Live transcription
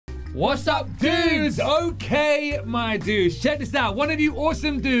What's up, dudes? Okay, my dudes, check this out. One of you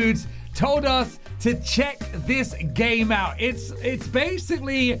awesome dudes told us to check this game out. It's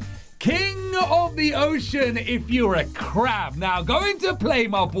basically King of the Ocean if you're a crab. Now, going to play,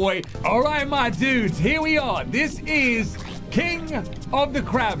 my boy. All right, my dudes, here we are. This is King of the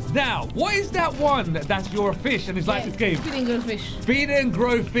Crabs. Now, what is that one that's your fish and it's like this game? Feed and grow fish. Feed and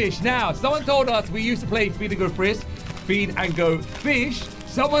grow fish. Now, someone told us we used to play feed and grow fish. Feed and go fish.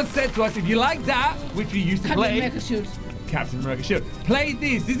 Someone said to us, if you like that, which we used to play. Captain America should. Captain America should. Play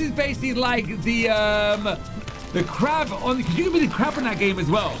this. This is basically like the crab on, because you can be the crab in that game as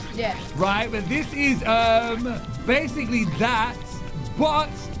well. Yeah. Right, but this is basically that, but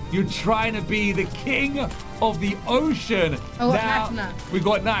you're trying to be the king of the ocean. Oh, now, knife. We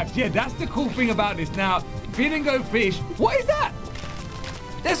got knives. Yeah, that's the cool thing about this. Now, feed and go fish. What is that?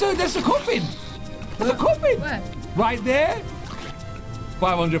 That's a coffin. That's a coffin. Where? Right there.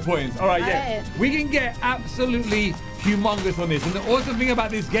 500 points. All right, yeah. We can get absolutely humongous on this. And the awesome thing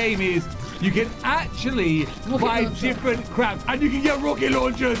about this game is you can actually buy different crabs and you can get rocket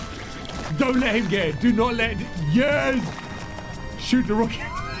launchers. Don't let him get it. Do not let him. Yes. Shoot the rocket.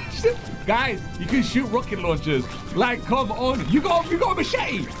 Guys, you can shoot rocket launchers. Like, come on. You got a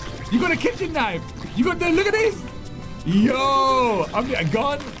machete. You got a kitchen knife. You got the, look at this. Yo, I'm getting a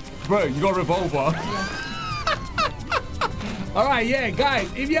gun. Bro, you got a revolver. Yeah. All right, yeah, guys,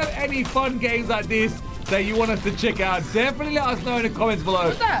 if you have any fun games like this that you want us to check out, definitely let us know in the comments below.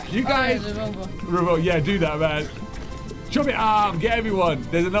 What's that? You guys, revolver. Yeah, do that, man. Show me arm, get everyone.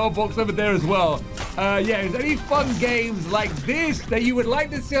 There's another box over there as well. Yeah, is there any fun games like this that you would like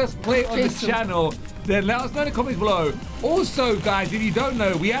to see us play on the channel? Then let us know in the comments below. Also, guys, if you don't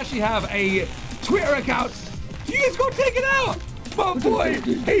know, we actually have a Twitter account. You just got taken out. My boy,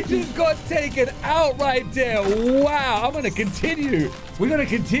 he just got taken out right there. Wow, I'm going to continue. We're going to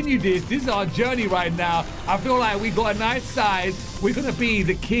continue this. This is our journey right now. I feel like we got a nice size. We're going to be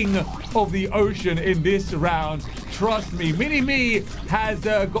the king of the ocean in this round. Trust me. Mini-Me has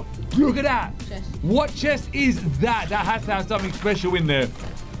got... Look at that. Chest. What chest is that? That has to have something special in there.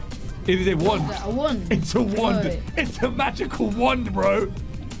 It is a wand. A wand? It's a wand. Oh, it's a magical wand, bro.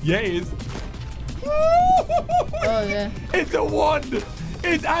 Yeah, it is. Oh, yeah. It's a wand.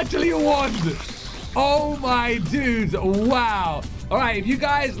 It's actually a wand. Oh, my dudes. Wow. All right, if you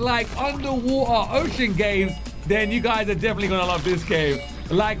guys like underwater ocean games, then you guys are definitely going to love this game.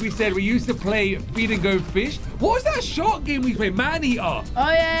 Like we said, we used to play Feed and Go Fish. What was that shark game we played? Man Eater. Oh,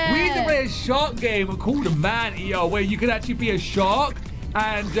 yeah. We used to play a shark game called Man Eater where you could actually be a shark.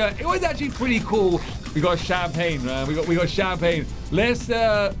 And it was actually pretty cool. We got champagne, man. We got champagne. Let's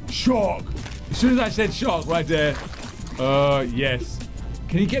shark. As soon as I said shark right there, yes.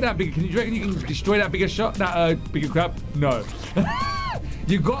 Can you get that big? Can you reckon you can destroy that bigger shark? That bigger crab? No.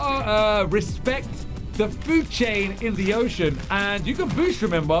 You gotta respect the food chain in the ocean, and you can boost.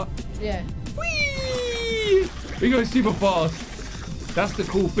 Remember? Yeah. Whee! We go super fast. That's the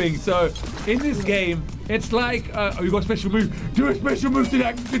cool thing. So in this game, it's like you got a special move. Do a special move to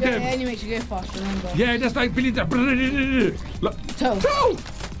that. To them. Yeah, and it makes you go faster. Remember? Yeah, that's like Billy. Toe.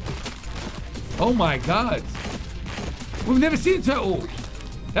 Oh my God. We've never seen a turtle.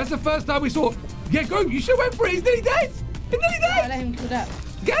 That's the first time we saw. Yeah, go. You should have went for it. He's nearly dead. He's nearly dead. Let him kill that.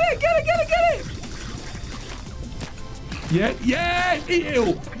 Get it. Yeah.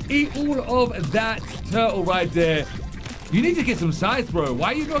 Eat all of that turtle right there. You need to get some size, bro.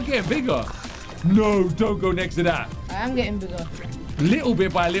 Why are you not getting bigger? No, don't go next to that. I am getting bigger. Little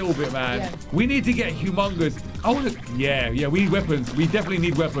bit by little bit, man. Yeah. We need to get humongous. I want to. Yeah. We need weapons. We definitely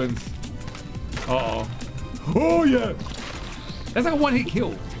need weapons. Uh-oh. Oh, yeah. That's like a one-hit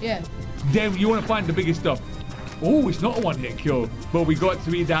kill. Yeah. Then you want to find the biggest stuff. Oh, it's not a one-hit kill. But we got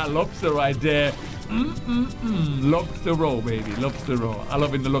to eat that lobster right there. Lobster roll, baby. Lobster roll. I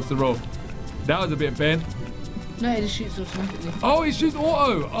love it, the lobster roll. That was a bit bent. No, it just shoots automatically. Oh, it shoots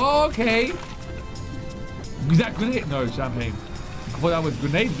auto. Oh, okay. Is that grenade? No, champagne. I thought that was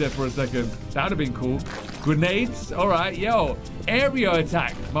grenades there for a second. That would have been cool. Grenades. All right, yo. Area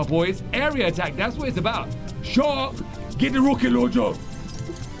attack, my boys. Area attack. That's what it's about. Shark, get the rocket launcher.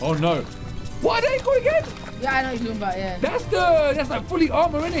 Oh no. What are they called again? Yeah, I know what you're talking about. Yeah. That's like fully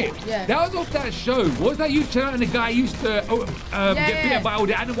armor, isn't it? Yeah. That was off that show. What was that YouTube channel? And the guy used to get bitten by all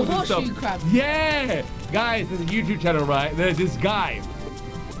the animals and stuff. Crab. Yeah. Guys, there's a YouTube channel, right? There's this guy,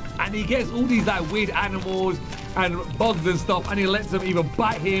 and he gets all these like weird animals and bugs and stuff, and he lets them either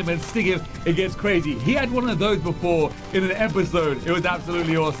bite him and sting him. It gets crazy. He had one of those before in an episode. It was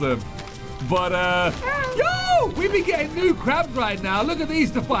absolutely awesome. But yo, we've been getting new crabs right now. Look at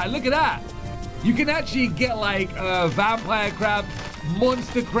these to fight. Look at that. You can actually get like vampire crab.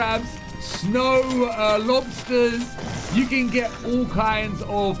 monster crabs, snow lobsters. You can get all kinds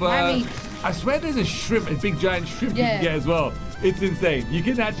of... I swear there's a shrimp, a big giant shrimp you can get as well. It's insane. You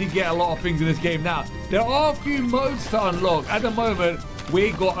can actually get a lot of things in this game. Now, there are a few modes to unlock. At the moment,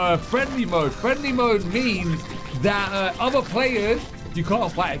 we got a friendly mode. Friendly mode means that other players you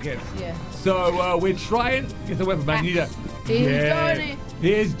can't fight against. Yeah. So we're trying. Get the weapon, man. You need a... Here's Johnny.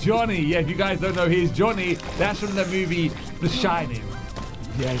 Here's Johnny. Yeah, if you guys don't know, here's Johnny. That's from the movie The Shining.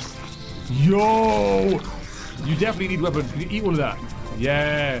 Yes. Yo! You definitely need weapons. Can you eat all of that?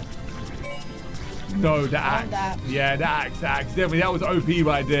 Yeah. No, the axe. Yeah, the axe. Definitely, that was OP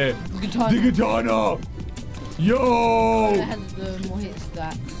right there. The katana. Yo! That has the more hit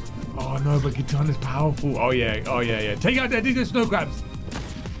stats. Oh no, but katana's powerful. Oh yeah. Take out these snow crabs.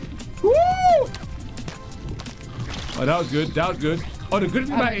 Woo! Oh, that was good. Oh, the good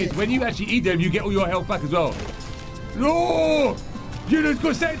thing about it is when you actually eat them, you get all your health back as well. No! You just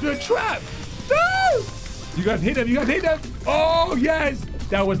got set into a trap. No! You guys hit them. Oh yes!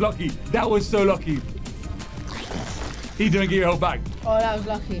 That was lucky. That was so lucky. Eat them and get your health back. Oh, that was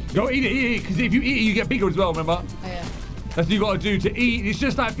lucky. Go eat it, because if you eat it, you get bigger as well, remember? Oh, yeah. That's what you got to do to eat. It's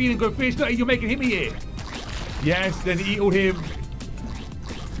just like feeding good fish. No, you're making him eat it. Yes, then eat all him.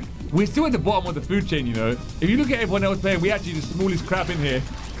 We're still at the bottom of the food chain, you know. If you look at everyone else playing, we're actually the smallest crab in here.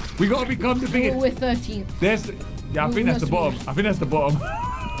 We got to become the biggest. We're 13th. I think that's the bottom. I think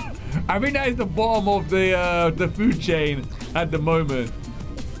that is the bottom of the food chain at the moment.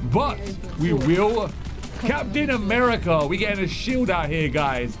 But we will. Captain America, we're getting a shield out here,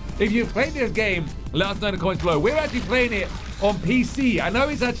 guys. If you've played this game, let us know in the comments below. We're actually playing it on PC. I know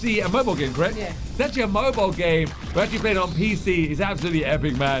it's actually a mobile game, correct? Yeah. It's actually a mobile game. We're actually playing it on PC. It's absolutely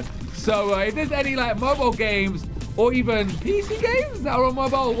epic, man. So if there's any like mobile games or even PC games that are on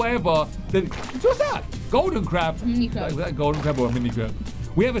mobile or whatever, then what's that? Golden crab. Mini crab. Was that golden crab or a mini crab?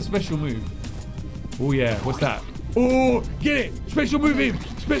 We have a special move. Oh yeah, what's that? Oh, get it! Special move him!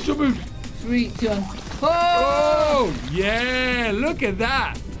 Special move! 3, 2, 1. Oh, yeah, look at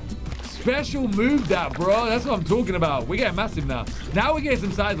that. Special move that, bro. That's what I'm talking about. We're getting massive now. Now we're getting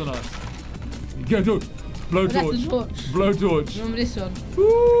some size on us. Go, blowtorch. Blowtorch. Remember this one?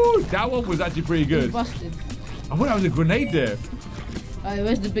 Ooh, that one was actually pretty good. It was busted. I thought that was a grenade there.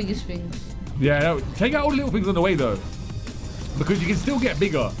 Where's the biggest things? Yeah, take out all the little things on the way, though. Because you can still get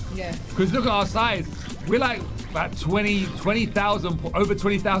bigger. Yeah. Because look at our size. We're like about 20,000, over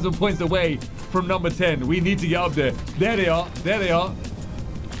 20,000 points away from number 10. We need to get up there. There they are.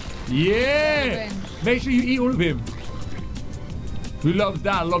 Yeah. Make sure you eat all of him. Who loves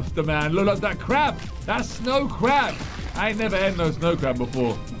that lobster, man? Who loves that crab? That snow crab. I ain't never had no snow crab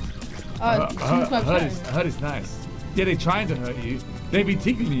before. I heard it's nice. Yeah, they're trying to hurt you. They be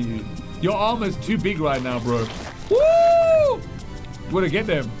tickling you. Your armor's too big right now, bro. Woo! Wanna get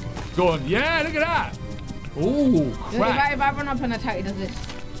them? Go on. Yeah, look at that. Oh, crap. If I run up and attack, it does this.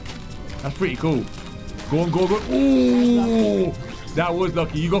 That's pretty cool. Go on. Ooh, that was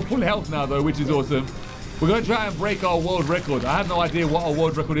lucky. You got full health now, though, which is awesome. We're going to try and break our world record. I have no idea what our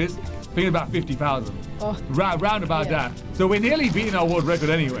world record is. I think it's about 50,000. Oh. Round about that. So we're nearly beating our world record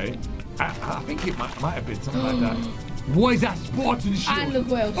anyway. I think it might have been something like that. What is that Spartan shit? And look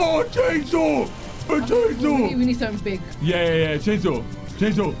what else. Oh, chainsaw! A chainsaw! We need something big. Yeah. Chainsaw.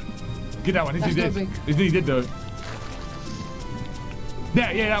 Get that one. This is needed though.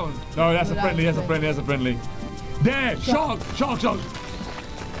 There, yeah, that one. No, that's a friendly. That's a friendly. There, shark.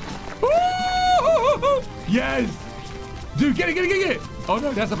 Ooh! Yes. Dude, get it. Oh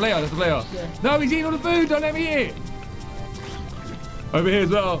no, that's a player. Yeah. No, he's eating all the food. Don't let me eat it. Over here as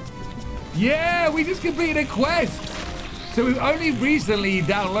well. Yeah, we just completed a quest. So we've only recently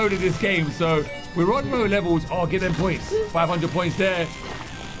downloaded this game, so we're on low levels. Oh, get them points. 500 points there.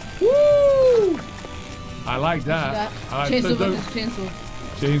 Woo! I like that. Chainsaw versus chainsaw.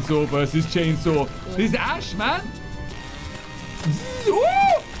 Chainsaw versus chainsaw. Yeah. This is Ash, man.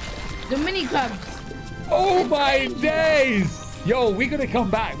 The mini crabs. Oh my days! Yo, we're gonna come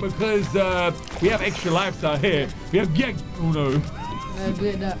back because we have extra lives out here. We have oh no.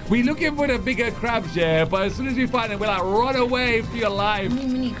 We're looking for the bigger crabs, yeah, but as soon as we find them, we're like, run away for your life.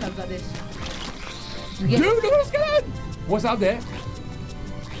 Mini crabs like this. Dude, look at this guy. What's out there?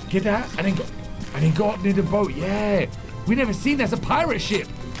 Get that, and then go up near the boat. Yeah, we never seen that's a pirate ship.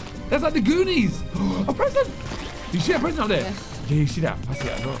 That's like the Goonies. A present. You see a present up there? Yes. Yeah, you see that? I see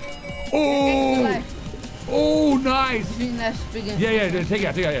that as well. Oh, nice. I think that's bigger. Yeah. Take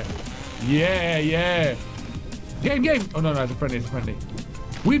it out. Yeah. Game. Oh no, it's a friendly.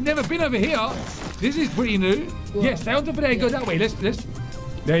 We've never been over here. This is pretty new. What? Yeah, stay on top of there and go that way. Let's.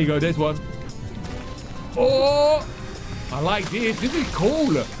 There you go. There's one. Oh. I like this. This is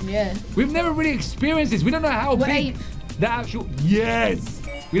cool. Yeah. We've never really experienced this. We don't know how We're big the actual... Yes.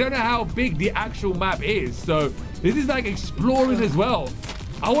 We don't know how big the actual map is. So this is like exploring as well.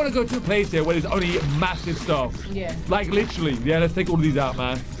 I want to go to a place here where there's only massive stuff. Yeah. Like literally. Yeah, let's take all of these out,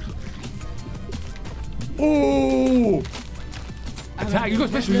 man. Oh! Attack. You got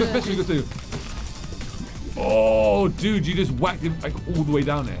special. You got special. You got special. Oh, dude, you just whacked him like all the way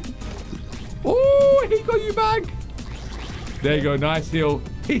down there. Oh, he got you back. There you go. Nice heal.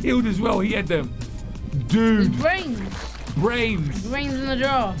 He healed as well. He had them. Dude. Brains. Brains. Brains in the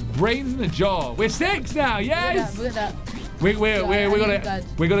jar. Brains in the jar. We're 6 now. Yes. Look at that. We're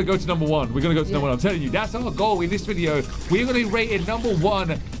gonna go to number 1. We're gonna go to number 1. I'm telling you, that's our goal in this video. We're gonna be rated number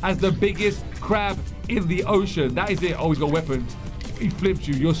 1 as the biggest crab in the ocean. That is it. Oh, he's got weapons. He flipped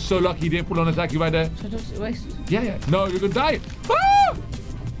you. You're so lucky he didn't pull on attack you right there. So don't waste. Yeah. No, you're gonna die. Ah!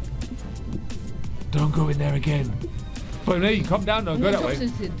 Don't go in there again. But no, you come down now. Go that way.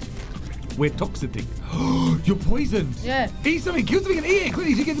 We're toxic. You're poisoned. Yeah. Eat something. Kill something and eat it.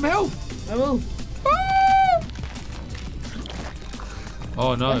 Quickly, so you get some health. I will. Ah!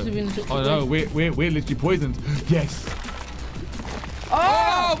 Oh no. Oh no. We're literally poisoned. Yes.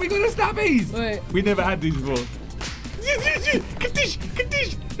 Oh, we got the snappies. Wait. We never had these before.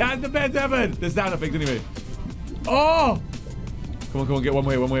 That's the best ever. The sound effects anyway. Oh. Come on. Get one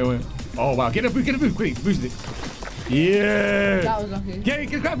way. Oh wow. Get a boost, quick. Boost it. Yeah. That was lucky.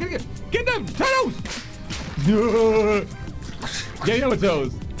 Get them. Turtles. Get the other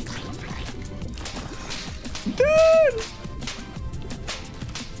turtles. Dude.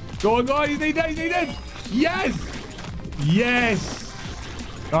 Go on. He's dead. Yes.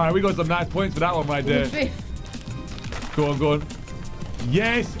 All right, we got some nice points for that one right there. 5th. Go on.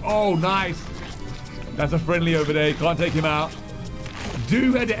 Yes. Oh, nice. That's a friendly over there. Can't take him out.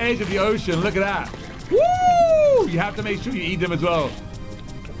 Dude at the edge of the ocean. Look at that. Woo! You have to make sure you eat them as well.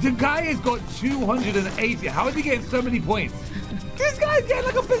 The guy has got 280. How is he getting so many points? This guy's getting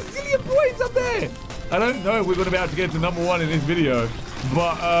like a bazillion points up there. I don't know if we're going to be able to get to number 1 in this video,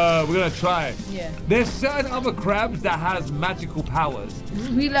 but we're going to try. Yeah. There's certain other crabs that has magical powers.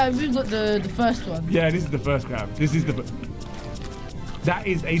 We've got the first one. Yeah, this is the first crab. This is the... That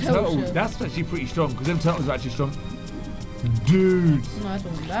is a turtle. Shell. That's actually pretty strong, because them turtles are actually strong. Dude. Nice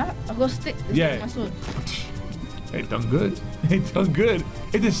one. That? I've got a stick. Yeah. My sword. It done good. It done good.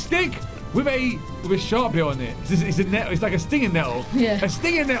 It's a stick with a sharp bit on it. It's a net. It's like a stinging nettle. Yeah. A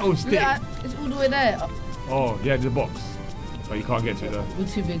stinging nettle stick. Yeah, it's all the way there. Oh yeah, there's a box. But you can't get to it though. We're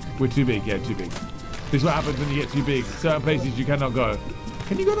too big. We're too big. Yeah, too big. This is what happens when you get too big. Certain places you cannot go.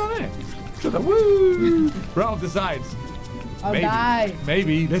 Can you go down there? Just like, woo! Right off the sides. I'll Maybe. die.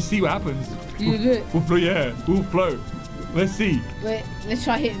 Maybe. Let's see what happens. You do it. We'll float. Yeah, we'll float. Let's see. Wait, let's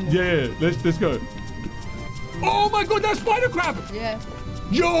try hitting him. Yeah. Let's go. Oh my God, that's spider crab. Yeah.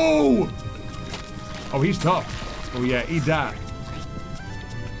 Yo! Oh, he's tough. Oh yeah, eat that.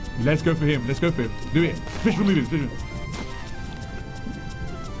 Let's go for him. Do it. Special movement.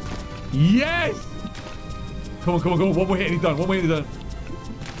 Yes! Come on. One more hit and he's done.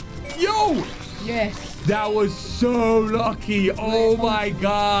 Yo! Yes. That was so lucky. Oh my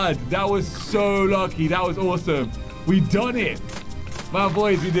God. That was so lucky. That was awesome. We done it. My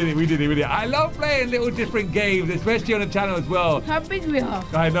boys, we did it. I love playing little different games, especially on the channel as well. How big we are.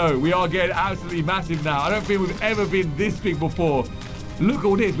 I know. We are getting absolutely massive now. I don't think we've ever been this big before. Look at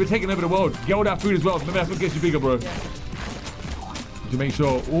all this. We're taking over the world. Get all that food as well. Maybe that's what gets you bigger, bro. Yeah. To make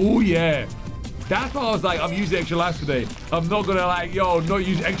sure. Oh, yeah. That's why I was like, I'm using extra lives today. I'm not going to not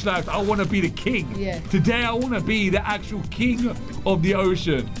use extra lives. I want to be the king. Yeah. Today, I want to be the actual king of the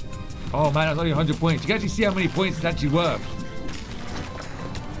ocean. Oh, man, that's only 100 points. You can actually see how many points it's actually worth.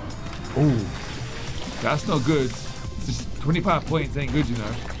 Oh, that's not good. It's just 25 points ain't good, you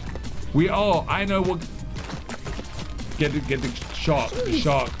know. I know what. Get the shark.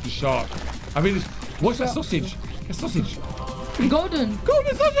 I mean, what's that sausage? A sausage. Golden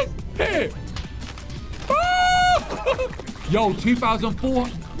sausage. Here. Ah! Yo, 2,004.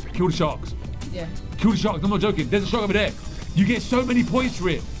 Kill the sharks. Yeah. Kill the sharks. I'm not joking. There's a shark over there. You get so many points for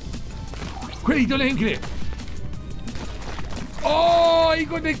it. Quickly, don't let him kill it. Oh, he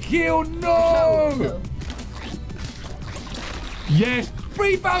got the kill. No. Yes,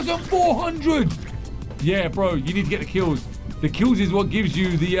 3,400. Yeah, bro, you need to get the kills. The kills is what gives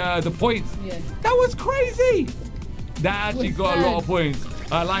you the points. Yeah. That was crazy. That actually got a lot of points.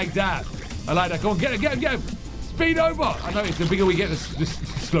 I like that. Come on, get him. Speed over. I know it's the bigger we get, the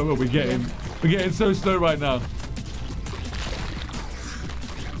slower we get him. We're getting so slow right now.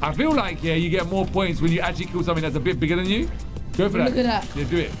 I feel like, yeah, you get more points when you actually kill something that's a bit bigger than you. Go for that. Look at that. Yeah,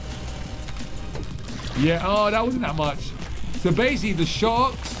 do it. Yeah, oh, that wasn't that much. So basically, the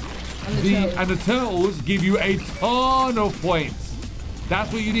sharks and the turtles give you a ton of points.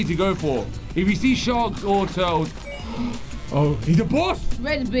 That's what you need to go for. If you see sharks or turtles... Oh, he's a boss!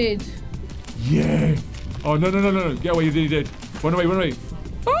 Red beard. Yeah. Oh, no. Get away, you did. Run away.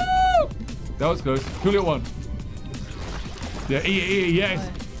 Oh! That was close. Cool little one. Yeah, yes.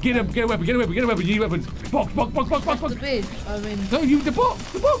 Get a weapon. You need weapons. Box. The beard. No, you the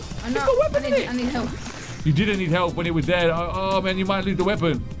box. I know. I need help. You didn't need help when it was there. Oh, man, you might lose the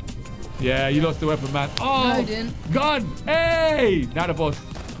weapon. Yeah, you lost the weapon, man. Oh, no, I didn't. Gun. Hey! Now the boss.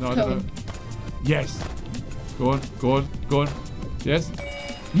 No. Yes. Go on. Yes.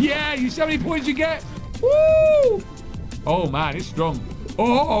 Yeah, you see how many points you get? Woo! Oh, man, it's strong.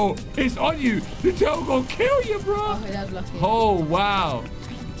 Oh, it's on you. The turtle gonna kill you, bro. Okay, that's lucky. Oh, wow.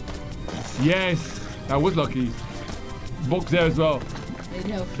 Yes, that was lucky. Box there as well. Need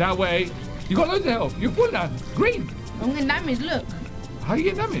help. That way. You got loads of health. You're full now. Green. I'm getting damaged, look. How you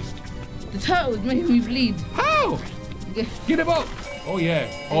get damaged? The turtle is making me bleed. How? Get him up. Oh, yeah.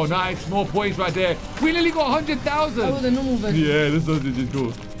 Oh, nice. More points right there. We literally got 100,000. Oh, the normal version. Yeah, this sausage is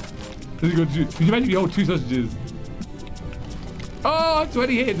cool. This is good. Can you imagine if you hold 2 sausages? Oh,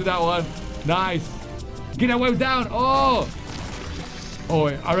 20 hits with that one. Nice. Get that waves down. Oh,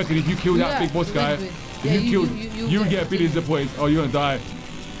 I reckon if you kill that big boss guy, you would get billions of points. Oh, you're gonna die.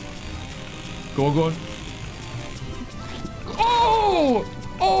 Go on.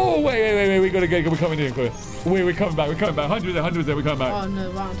 Oh, wait. We gotta get. We're coming in. We're coming back. Hundreds there. We're coming back. Oh no,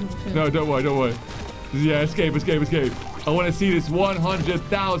 right on top of him. No, don't worry. Yeah, escape. I want to see this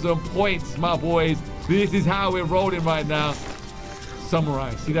 100,000 points, my boys. This is how we're rolling right now.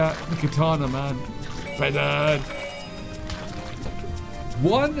 Samurai, see that? The katana, man. Present.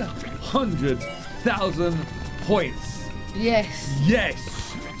 100,000 points. Yes.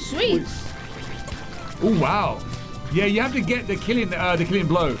 Sweet. Oh, wow. Yeah, you have to get the killing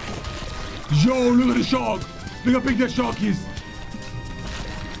blow. Yo, look at the shark. Look how big that shark is.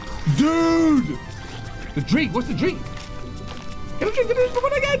 Dude. The drink. What's the drink? Get a drink. The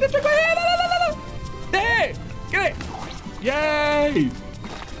drink right here. No. There. Get it. Yay.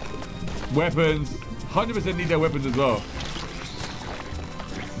 Weapons. 100% need their weapons as well.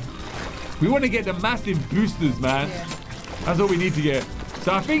 We want to get the massive boosters, man. Yeah. That's what we need to get.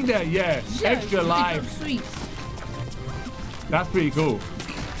 So I think that, extra life. That's pretty cool.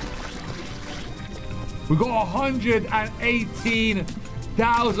 We got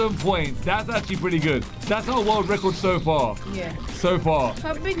 118,000 points. That's actually pretty good. That's our world record so far. Yeah. So far.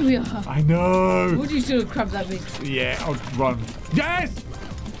 How big we are. I know. Would you still crabs that big? Yeah, I'll run. Yes!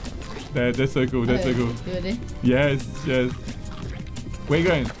 They're so cool. They're so cool. Good, Yes. Where you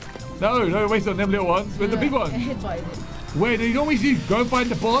going? No, waste on them little ones. Where's the big ones? Wait, you know what we do? Go find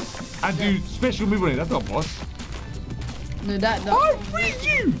the boss and do special move on it. That's not boss. No, that. I'll freeze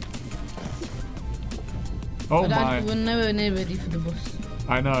you! Oh my. We're nowhere near ready for the boss.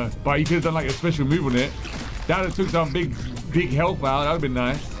 I know, but you could have done like a special move on it. That would have took some big health out. That would have been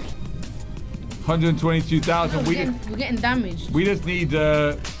nice. 122,000. No, we're getting damaged. We just need.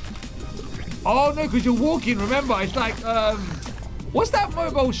 Oh no, because you're walking. Remember, it's like what's that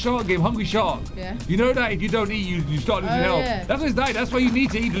mobile shark game? Hungry Shark. Yeah. You know that if you don't eat, you start losing health. Yeah. That's what it's like. That's why you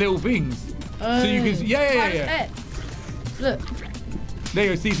need to eat little things. So you can. Yeah. Look. There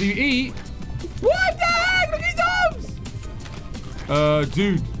you go. See, so you eat. What the heck? Look at his arms!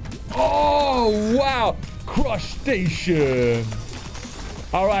 Dude. Oh, wow. Crustacean.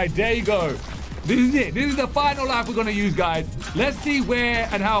 All right, there you go. This is it. This is the final life we're going to use, guys. Let's see where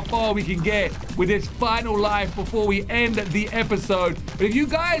and how far we can get with this final life before we end the episode. But if you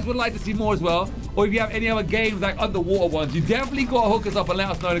guys would like to see more as well, or if you have any other games like underwater ones, you definitely got to hook us up and let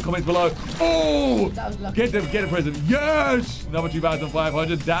us know in the comments below. Oh, that was lucky. Get a present. Yes! Number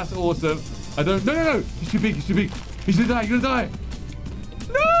 2,500. That's awesome. No. He's too big. He's gonna die. You're gonna die.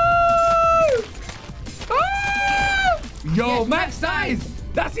 No! Ah! Yo, yes, max size.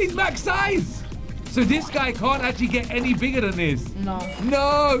 That's his max size. So this guy can't actually get any bigger than this.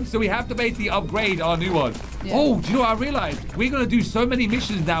 No. So we have to basically upgrade our new one. Yeah. Oh, do you know what I realized? We're going to do so many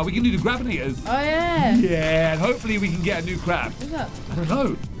missions now. We can do the Grabinators. Oh, yeah. Yeah, and hopefully we can get a new crab. What's that? I don't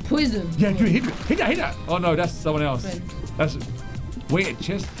know. Poison. Yeah, dude, hit that. Oh, no, that's someone else. That's... Wait, a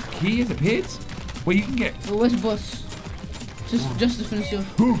chest key has appeared? Where you can get... Oh, where's the boss? Just to finish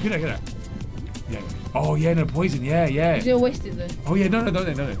off. Ooh, get that. Yeah. Oh, yeah, no, poison. Yeah. You're gonna waste it, though. Oh, yeah, no. Go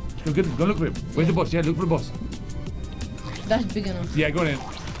look for him. Where's the boss? Yeah, look for the boss. That's big enough. Yeah, go on in.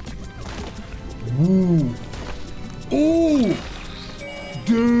 Ooh.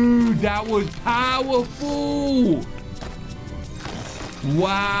 Dude, that was powerful.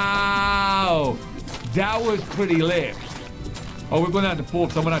 Wow. That was pretty lit. Oh, we've gone out to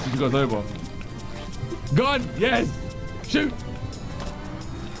fourth. Someone actually goes over. Gun! Yes! Shoot!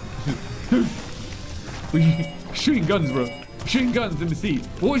 We shooting guns, bro. Shooting guns in the sea.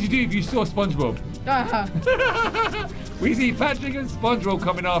 What would you do if you saw SpongeBob? We see Patrick and SpongeBob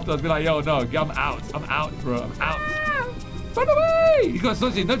coming after us. Be like, yo, no, I'm out. I'm out, bro. I'm out. Run away! He's got a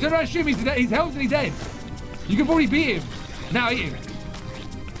sausage. No, turn around, shoot him. He's healthily dead. You can probably beat him. Now hit him.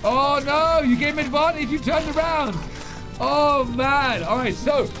 Oh, no. You gave him advantage. You turned around. Oh, man. All right,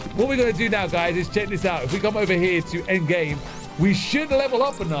 so what we're going to do now, guys, is check this out. If we come over here to end game, we should level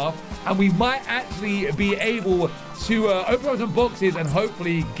up enough, and we might actually be able to open up some boxes and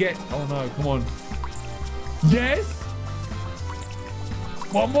hopefully get... Oh, no. Come on. Yes.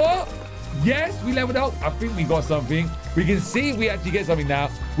 One more. Yes, we leveled up. I think we got something. We can see if we actually get something now.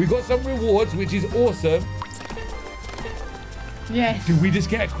 We got some rewards, which is awesome. Yes. Did we just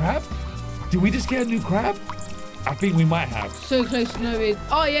get a crab? Did we just get a new crab? I think we might have. So close to knowing.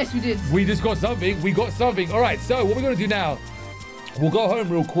 Oh, yes, we did. We just got something. We got something. All right, so what we're going to do now, we'll go home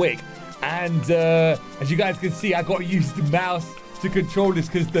real quick. And as you guys can see, I got to use the mouse to control this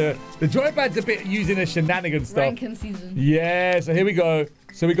because the joypad's a bit using a shenanigan stuff. Ranking season. Yeah, so here we go.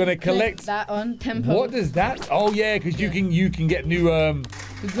 So we're going to collect that on tempo. What does that? Oh, yeah, because you can get new...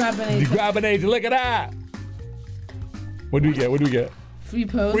 the Grabinade. Look at that. What do we get? What do we get? 3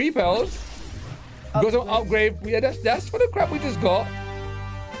 pearls. 3 pearls. Got some upgrade. Yeah, that's for the crap we just got.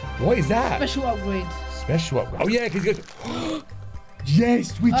 What is that? Special upgrade. Special upgrade. Oh yeah, because you go.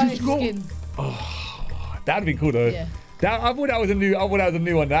 Yes, we just got. Skin. Oh, that'd be cool though. Yeah. I thought that was a new. I thought that was a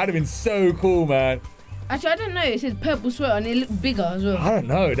new one. That'd have been so cool, man. Actually, I don't know. It says purple sweater and it looked bigger as well. I don't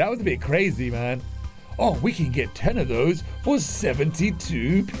know. That was a bit crazy, man. Oh, we can get 10 of those for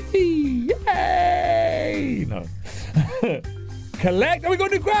 72p. Yay! No. Collect. Oh, we got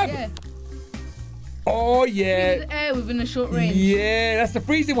a new crab. Yeah. Oh yeah. Freezes air within a short range. Yeah, that's the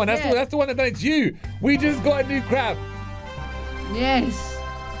freezing one. That's the one that done it to you. We just got a new crab. Yes.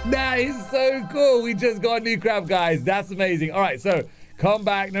 That is so cool. We just got a new crab, guys. That's amazing. All right, so come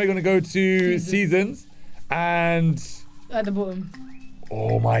back. Now we're gonna go to seasons and at the bottom.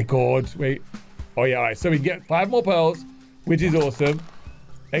 Oh my God. Wait. Oh yeah. All right. So we get 5 more pearls, which is awesome.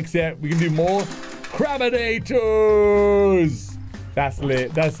 Except we can do more Crabinators. That's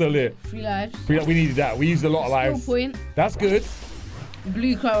lit. That's so lit. 3 lives. We needed that. We used a lot of lives. Point. That's good.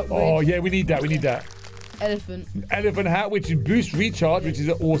 Blue crab upgrade. Oh, yeah, we need that. We need that. Elephant. Elephant hat, which is boost recharge, which is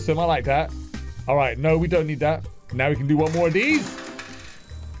awesome. I like that. All right. No, we don't need that. Now we can do one more of these.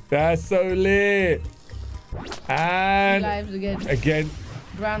 That's so lit. And 3 lives again. Again.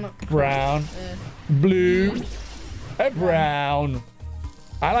 Brown. Blue. And brown.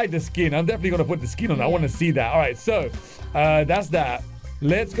 I like the skin. I'm definitely going to put the skin on. I want to see that. All right. So that's that.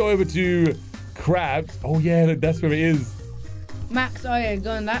 Let's go over to crabs. Oh, yeah. Look, that's where it is. Max. Oh, yeah.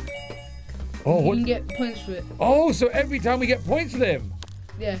 Go on that. Oh, you what? can get points for it. Oh, so every time we get points for them.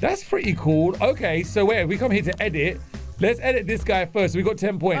 Yeah. That's pretty cool. Okay. So wait, we come here to edit. Let's edit this guy first. So we got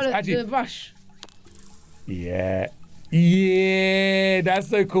 10 points. Oh, Actually, the rush. Yeah. Yeah. That's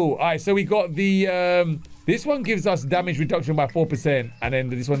so cool. All right. So we got the... This one gives us damage reduction by 4%. And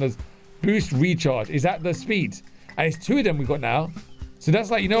then this one does boost recharge. Is that the speed? And it's 2 of them we got now. So that's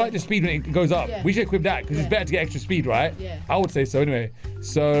like, you know, like the speed when it goes up. Yeah. We should equip that because it's better to get extra speed, right? Yeah. I would say so anyway.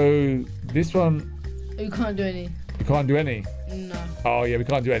 So this one... You can't do any. You can't do any? No. Oh, yeah, we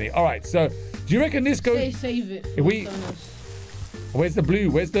can't do any. All right. So do you reckon this goes... Save it. If we... Where's the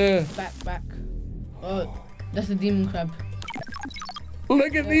blue? Where's the... Back. Oh, that's the demon crab.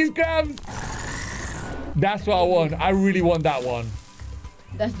 Look at these crabs. That's what I want. I really want that one.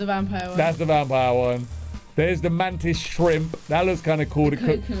 That's the vampire one. That's the vampire one. There's the mantis shrimp. That looks kind of cool. The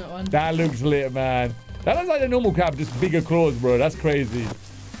coconut one. That looks lit, man. That looks like the normal crab, just bigger claws, bro. That's crazy.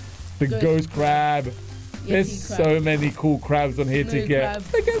 The ghost crab. There's so many cool crabs on here to get. Crab.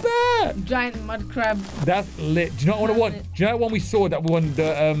 Look at that. Giant mud crab. That's lit. Do you know what I want? Do you know one we saw? That one,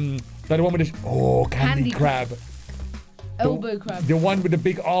 the one with the... Oh, candy crab. Elbow crab. The one with the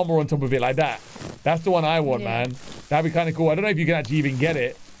big armor on top of it, like that. That's the one I want, man. That'd be kind of cool. I don't know if you can actually even get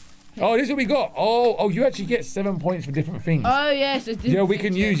it. Oh, this is what we got. Oh, you actually get 7 points for different things. Oh, yes. Yeah, we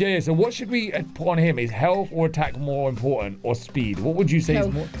can use, yeah. So what should we put on him? Is health or attack more important? Or speed? What would you say is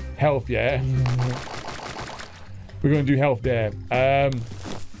more? Health, yeah. We're going to do health there. And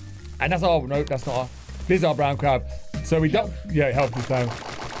that's our, no, that's not our. This is our brown crab. So we don't, yeah, health this time.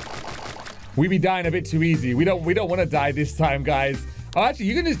 We be dying a bit too easy. We don't want to die this time, guys. Oh, actually,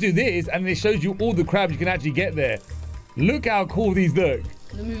 you can just do this, and it shows you all the crabs you can actually get there. Look how cool these look.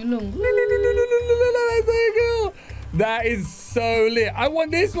 They're moving along. That's so cool. That is so lit. I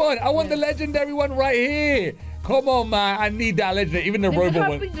want this one. I want the legendary one right here. Come on, man. I need that legendary. Even the robot How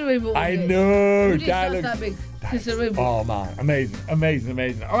one. big the robot I is. know. That looks that big. It's a robot. Oh, man. Amazing. Amazing.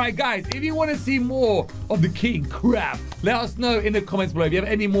 Amazing. All right, guys. If you want to see more of the king crap, let us know in the comments below. If you have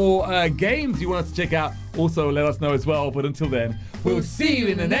any more games you want us to check out, also let us know as well. But until then, we'll see you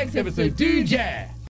in the next episode. Dude, yeah.